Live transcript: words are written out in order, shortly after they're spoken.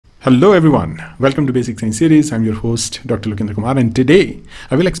Hello everyone, welcome to Basic Science Series. I'm your host Dr. Lokendra Kumar, and today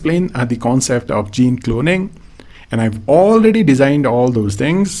I will explain the concept of gene cloning. And I've already designed all those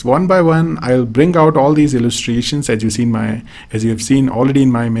things one by one. I'll bring out all these illustrations as you have seen already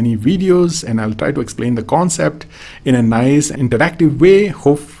in my many videos, and I'll try to explain the concept in a nice interactive way,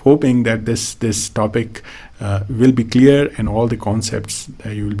 hoping that this topic will be clear and all the concepts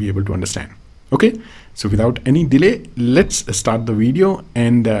that you will be able to understand. Okay, so without any delay, let's start the video,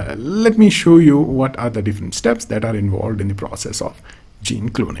 and let me show you what are the different steps that are involved in the process of gene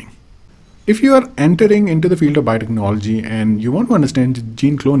cloning. If you are entering into the field of biotechnology and you want to understand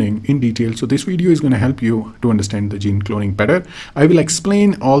gene cloning in detail, so this video is going to help you to understand the gene cloning better. I will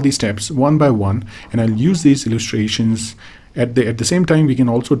explain all these steps one by one, and I'll use these illustrations. At the same time, we can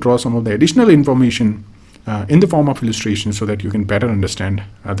also draw some of the additional information in the form of illustrations so that you can better understand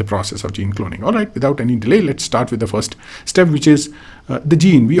the process of gene cloning. All right, without any delay, let's start with the first step, which is the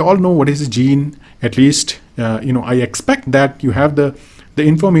gene. We all know what is a gene. At least, I expect that you have the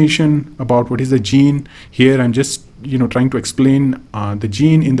information about what is the gene. Here I'm just trying to explain the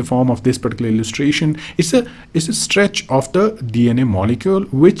gene in the form of this particular illustration. It's a stretch of the DNA molecule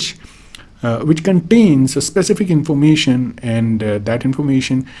which contains a specific information, and that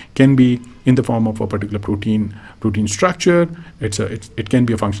information can be in the form of a particular protein structure. It can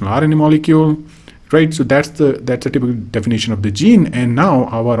be a functional RNA molecule, right? So that's a typical definition of the gene. And now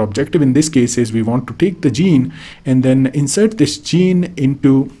our objective in this case is we want to take the gene and then insert this gene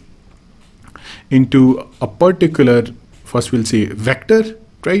into a particular, first we'll say vector,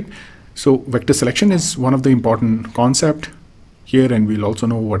 right? So vector selection is one of the important concept here, and we'll also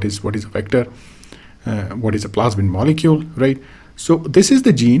know what is a vector, what is a plasmid molecule, right? So this is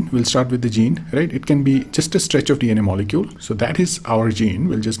the gene. We'll start with the gene, right? It can be just a stretch of DNA molecule. So that is our gene.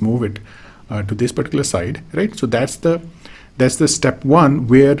 We'll just move it to this particular side, right? So that's the step one,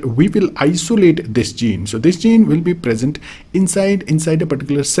 where we will isolate this gene. So this gene will be present inside a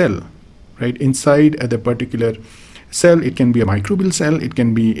particular cell, right? Inside the particular cell. It can be a microbial cell, it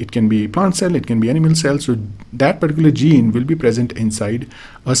can be plant cell, it can be animal cell. So that particular gene will be present inside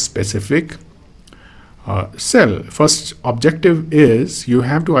a specific cell. First objective is you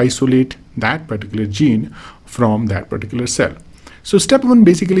have to isolate that particular gene from that particular cell. So step one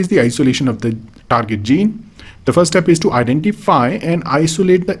basically is the isolation of the target gene. The first step is to identify and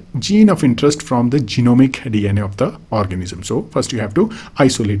isolate the gene of interest from the genomic DNA of the organism. So first you have to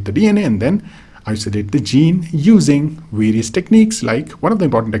isolate the DNA and then isolate the gene using various techniques. Like one of the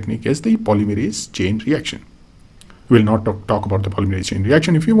important technique is the polymerase chain reaction. We'll not talk about the polymerase chain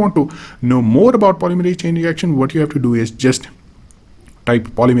reaction. If you want to know more about polymerase chain reaction, what you have to do is just type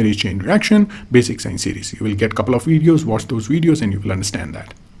polymerase chain reaction basic science series. You will get a couple of videos, watch those videos, and you will understand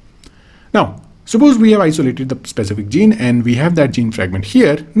that. Now, suppose we have isolated the specific gene and we have that gene fragment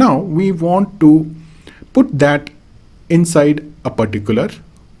here. Now we want to put that inside a particular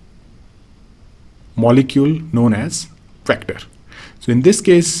molecule known as vector. So in this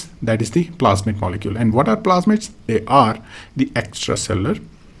case, that is the plasmid molecule. And what are plasmids? They are the extracellular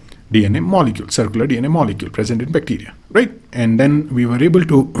DNA molecule, circular DNA molecule present in bacteria, right? And then we were able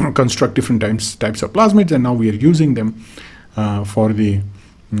to construct different types of plasmids, and now we are using them for the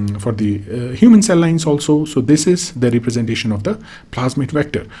human cell lines also. So this is the representation of the plasmid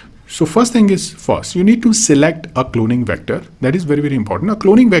vector. So first thing is first, you need to select a cloning vector. That is very, very important. A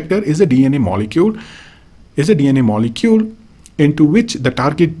cloning vector is a DNA molecule, into which the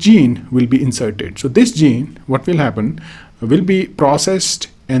target gene will be inserted. So this gene, what will happen, will be processed,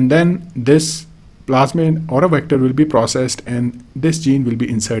 and then this plasmid or a vector will be processed, and this gene will be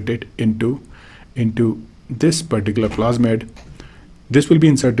inserted into this particular plasmid. This will be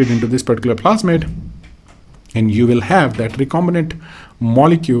inserted into this particular plasmid, and you will have that recombinant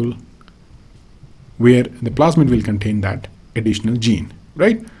molecule where the plasmid will contain that additional gene,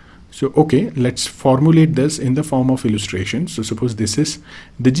 right? So okay, let's formulate this in the form of illustration. So suppose this is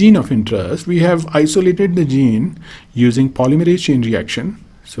the gene of interest. We have isolated the gene using polymerase chain reaction.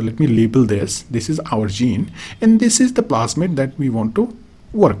 So let me label this. This is our gene, and this is the plasmid that we want to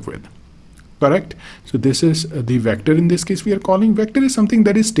work with. Correct? So this is the vector. In this case, we are calling vector is something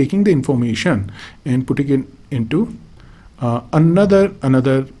that is taking the information and putting it into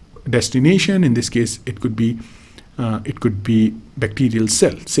another destination. In this case, it could be bacterial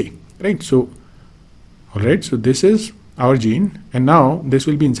cell, say, right? So all right, so this is our gene, and now this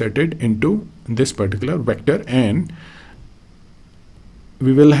will be inserted into this particular vector, and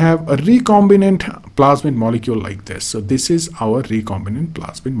we will have a recombinant plasmid molecule like this. So this is our recombinant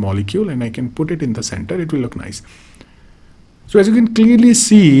plasmid molecule, and I can put it in the center. It will look nice. So as you can clearly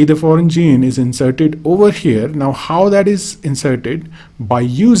see, the foreign gene is inserted over here. Now how that is inserted? By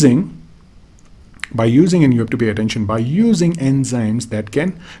using, and you have to pay attention, by using enzymes that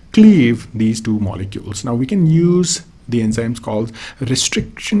can cleave these two molecules. Now we can use the enzymes called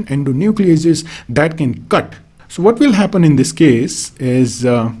restriction endonucleases that can cut. So what will happen in this case is,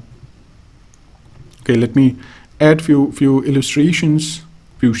 okay, let me add few illustrations,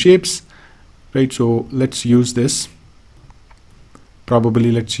 few shapes, right? So let's use this.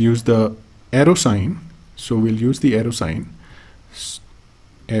 Probably let's use the arrow sign. So we'll use the arrow sign.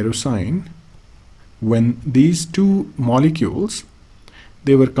 When these two molecules,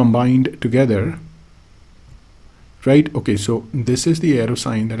 they were combined together, right? Okay, so this is the arrow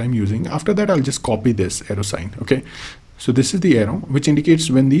sign that I'm using. After that, I'll just copy this arrow sign. Okay, so this is the arrow which indicates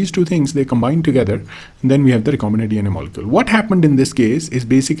when these two things, they combine together, and then we have the recombinant DNA molecule. What happened in this case is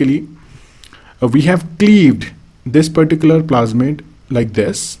basically we have cleaved this particular plasmid like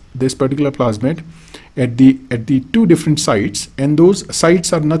this particular plasmid at the two different sites, and those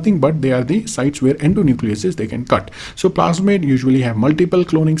sites are nothing but they are the sites where endonucleases they can cut. So plasmid usually have multiple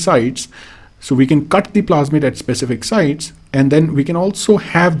cloning sites, so we can cut the plasmid at specific sites, and then we can also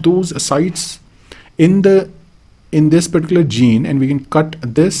have those sites in this particular gene, and we can cut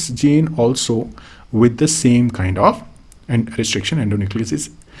this gene also with the same kind of restriction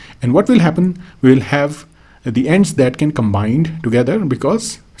endonucleases. And what will happen? We will have the ends that can combine together,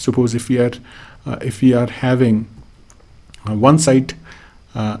 because suppose if we are having one site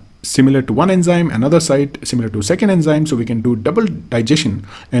similar to one enzyme, another site similar to second enzyme, so we can do double digestion.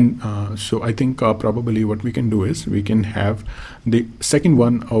 And so I think probably what we can do is we can have the second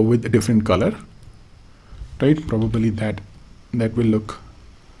one with a different color, right? Probably that will look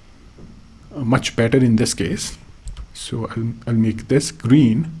much better in this case. So I'll make this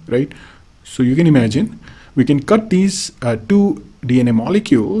green, right? So you can imagine we can cut these two DNA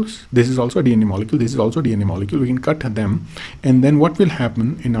molecules. This is also a DNA molecule, this is also a DNA molecule. We can cut them, and then what will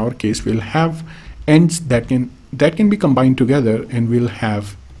happen in our case, we'll have ends that can be combined together, and we'll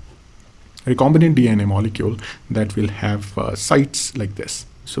have a recombinant DNA molecule that will have sites like this.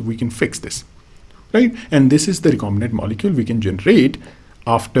 So we can fix this, right? And this is the recombinant molecule we can generate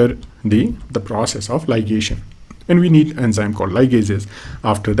after the process of ligation. And we need an enzyme called ligases.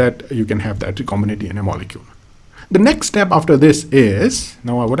 After that, you can have that recombinant DNA molecule. The next step after this is,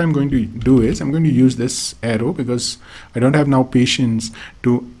 now what I'm going to do is I'm going to use this arrow, because I don't have now patience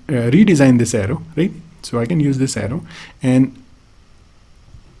to redesign this arrow, right? So I can use this arrow, and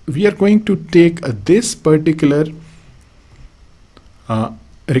we are going to take this particular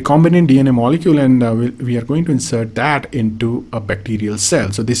recombinant DNA molecule, and we are going to insert that into a bacterial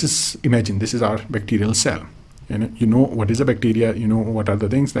cell. So this is, imagine this is our bacterial cell. And you know what is a bacteria, you know what are the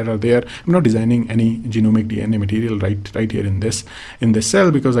things that are there. I'm not designing any genomic DNA material right here in this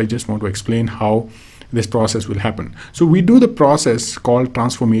cell, because I just want to explain how this process will happen. So we do the process called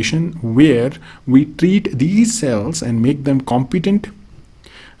transformation, where we treat these cells and make them competent.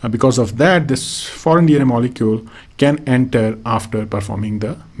 Because of that, this foreign DNA molecule can enter after performing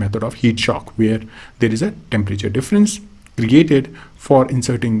the method of heat shock, where there is a temperature difference created for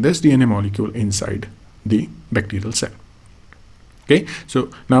inserting this DNA molecule inside the bacterial cell. Okay, so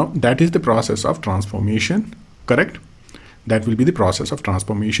now that is the process of transformation, correct? That will be the process of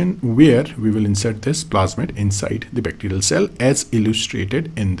transformation, where we will insert this plasmid inside the bacterial cell as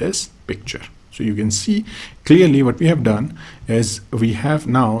illustrated in this picture. So you can see clearly what we have done is we have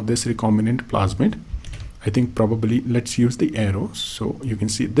now this recombinant plasmid. I think probably let's use the arrows. So you can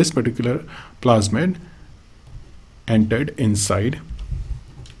see this particular plasmid entered inside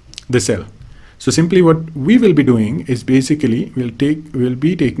the cell. So simply what we will be doing is basically we'll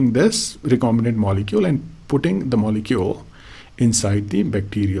be taking this recombinant molecule and putting the molecule inside the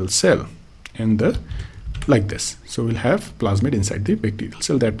bacterial cell, and like this. So we'll have plasmid inside the bacterial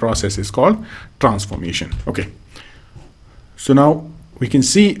cell. That process is called transformation. Okay. So now we can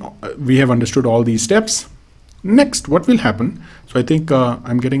see we have understood all these steps. Next, what will happen? So I think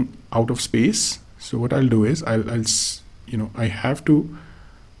I'm getting out of space. So what I'll do is I have to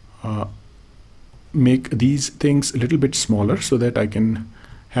make these things a little bit smaller so that I can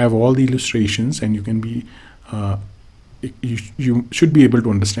have all the illustrations, and you can be you should be able to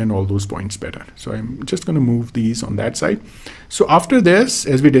understand all those points better. So I'm just going to move these on that side. So after this,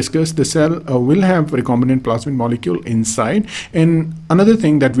 as we discussed, the cell will have recombinant plasmid molecule inside. And another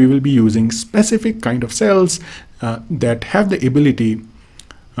thing that we will be using specific kind of cells that have the ability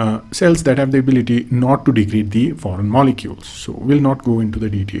not to degrade the foreign molecules. So we'll not go into the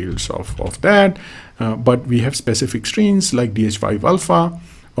details of that, but we have specific strains like DH5 alpha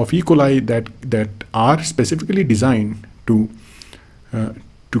of E. coli that are specifically designed to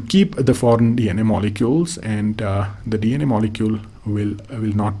to keep the foreign DNA molecules, and the DNA molecule will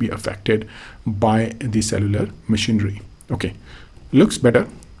not be affected by the cellular machinery. Okay, looks better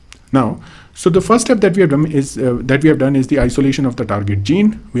now. So the first step that we have done is the isolation of the target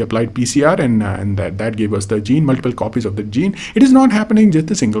gene. We applied PCR, and that gave us the gene, multiple copies of the gene. It is not happening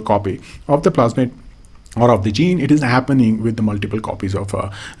just a single copy of the plasmid or of the gene. It is happening with the multiple copies of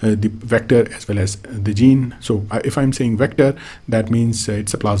the vector as well as the gene. So if I'm saying vector, that means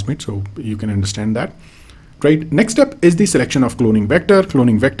it's a plasmid, so you can understand that, right? Next step is the selection of cloning vector.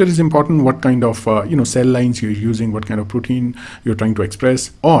 Cloning vector is important. What kind of cell lines you're using, what kind of protein you're trying to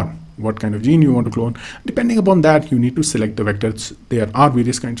express, or what kind of gene you want to clone. Depending upon that, you need to select the vectors. There are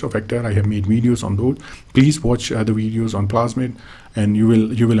various kinds of vector. I have made videos on those. Please watch the videos on plasmid, and you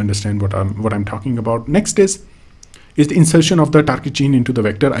will understand what I'm talking about. Next is the insertion of the target gene into the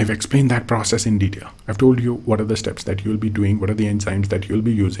vector. I've explained that process in detail. I've told you what are the steps that you'll be doing, what are the enzymes that you'll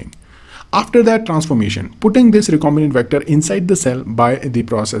be using. After that transformation, putting this recombinant vector inside the cell by the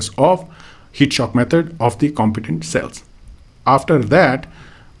process of heat shock method of the competent cells. After that,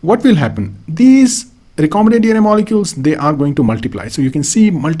 what will happen? These recombinant DNA molecules, they are going to multiply. So you can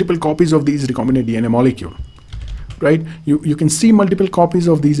see multiple copies of these recombinant DNA molecule, right? You can see multiple copies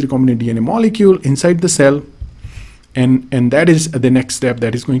of these recombinant DNA molecule inside the cell. And that is the next step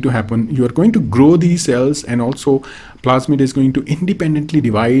that is going to happen. You are going to grow these cells, and also plasmid is going to independently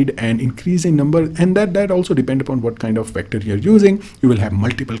divide and increase in number, and that also depends upon what kind of vector you're using. You will have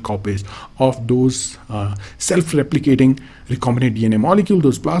multiple copies of those self-replicating recombinant DNA molecule,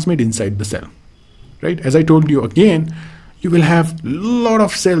 those plasmid inside the cell, right? As I told you again, you will have a lot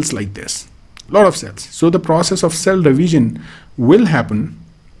of cells like this, lot of cells. So the process of cell division will happen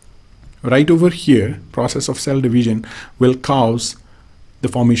right over here. Process of cell division will cause the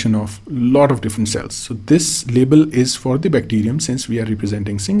formation of a lot of different cells. So this label is for the bacterium, since we are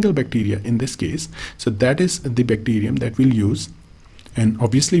representing single bacteria in this case. So that is the bacterium that we'll use, and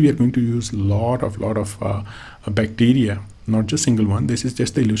obviously we are going to use lot of bacteria, not just single one. This is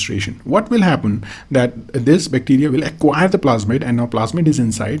just the illustration. What will happen, that this bacteria will acquire the plasmid, and now plasmid is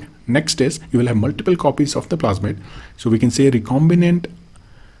inside. Next is you will have multiple copies of the plasmid. So we can say recombinant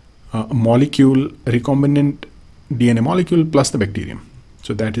recombinant DNA molecule plus the bacterium.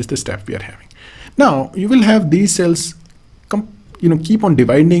 So that is the step we are having. Now you will have these cells keep on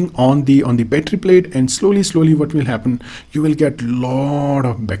dividing on the Petri plate, and slowly what will happen, you will get lot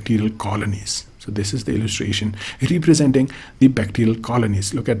of bacterial colonies. So this is the illustration representing the bacterial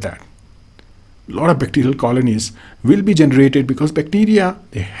colonies. Look at that. A lot of bacterial colonies will be generated because bacteria,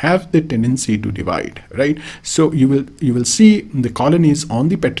 they have the tendency to divide, right? So you will see the colonies on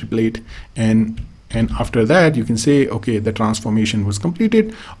the Petri plate, and after that you can say, okay, the transformation was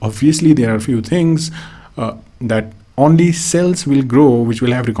completed. Obviously there are a few things that only cells will grow which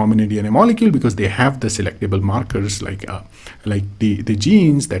will have recombinant DNA molecule, because they have the selectable markers like the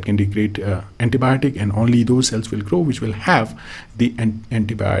genes that can degrade antibiotic, and only those cells will grow which will have the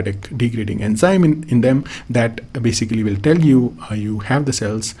antibiotic degrading enzyme in them, that basically will tell you you have the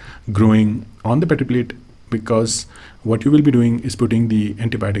cells growing on the Petri plate, because what you will be doing is putting the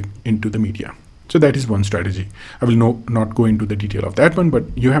antibiotic into the media. So that is one strategy. I will not go into the detail of that one, but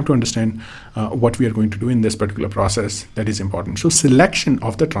you have to understand what we are going to do in this particular process. That is important. So selection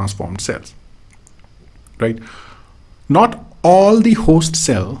of the transformed cells, right? Not all the host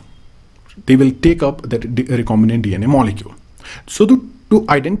cell, they will take up the recombinant DNA molecule. So to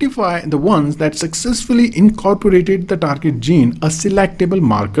identify the ones that successfully incorporated the target gene, a selectable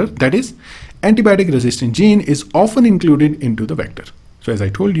marker, that is antibiotic resistant gene, is often included into the vector. So as I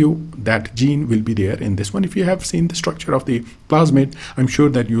told you, that gene will be there in this one. If you have seen the structure of the plasmid, I'm sure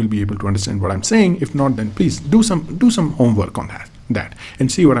that you will be able to understand what I'm saying. If not, then please do some homework on that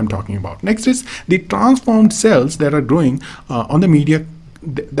and see what I'm talking about. Next is the transformed cells that are growing on the media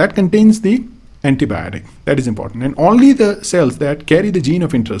that contains the antibiotic. That is important, and only the cells that carry the gene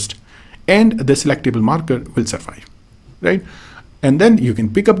of interest and the selectable marker will survive, right? And then you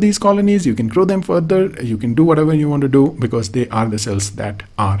can pick up these colonies, you can grow them further, you can do whatever you want to do, because they are the cells that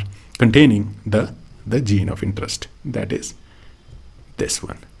are containing the gene of interest. That is this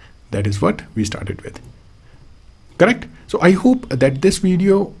one. That is what we started with. Correct? So I hope that this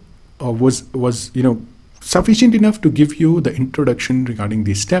video was sufficient enough to give you the introduction regarding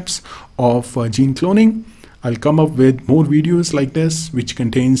the steps of gene cloning. I'll come up with more videos like this, which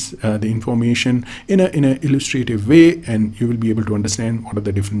contains the information in an illustrative way, and you will be able to understand what are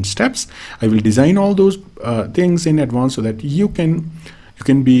the different steps. I will design all those things in advance so that you can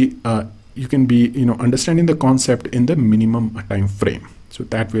be understanding the concept in the minimum time frame. So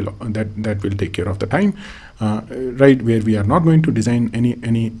that will take care of the time, right, where we are not going to design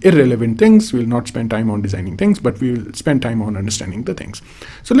any irrelevant things. We will not spend time on designing things, but we will spend time on understanding the things.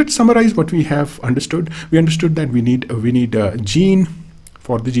 So let's summarize what we have understood. We understood that we need a gene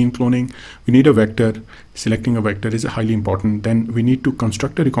for the gene cloning. We need a vector. Selecting a vector is highly important. Then we need to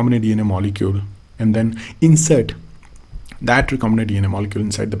construct a recombinant DNA molecule and then insert that recombinant DNA molecule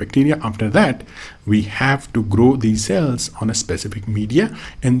inside the bacteria. After that, we have to grow these cells on a specific media,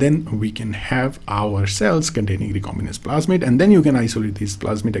 and then we can have our cells containing recombinant plasmid, and then you can isolate these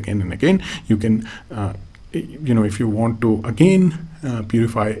plasmid again and again. You can if you want to again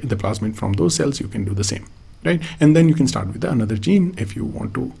purify the plasmid from those cells, you can do the same, right? And then you can start with another gene if you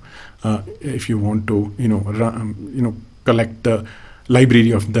want to collect the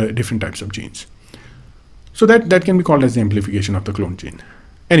library of the different types of genes. So that can be called as the amplification of the clone gene.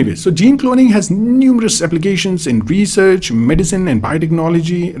 Anyway, so gene cloning has numerous applications in research, medicine, and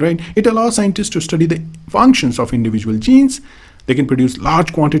biotechnology, right? It allows scientists to study the functions of individual genes. They can produce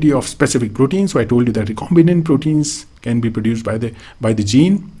large quantity of specific proteins. So I told you that recombinant proteins can be produced by the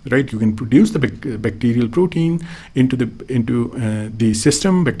gene, right? You can produce the bacterial protein into the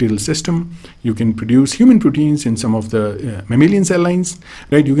system, bacterial system. You can produce human proteins in some of the mammalian cell lines,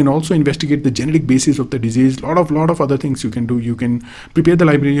 right? You can also investigate the genetic basis of the disease. Lot of other things you can do. You can prepare the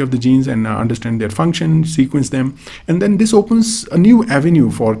library of the genes and understand their function, sequence them, and then this opens a new avenue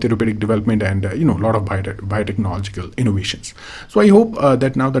for therapeutic development and a lot of biotechnological innovations. So I hope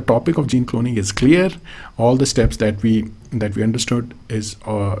that now the topic of gene cloning is clear. All the steps that we understood is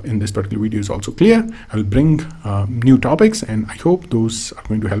in this particular video is also clear. I will bring new topics, and I hope those are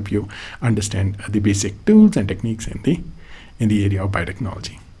going to help you understand the basic tools and techniques in the area of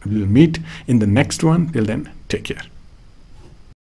biotechnology. We will meet in the next one. Till then, take care.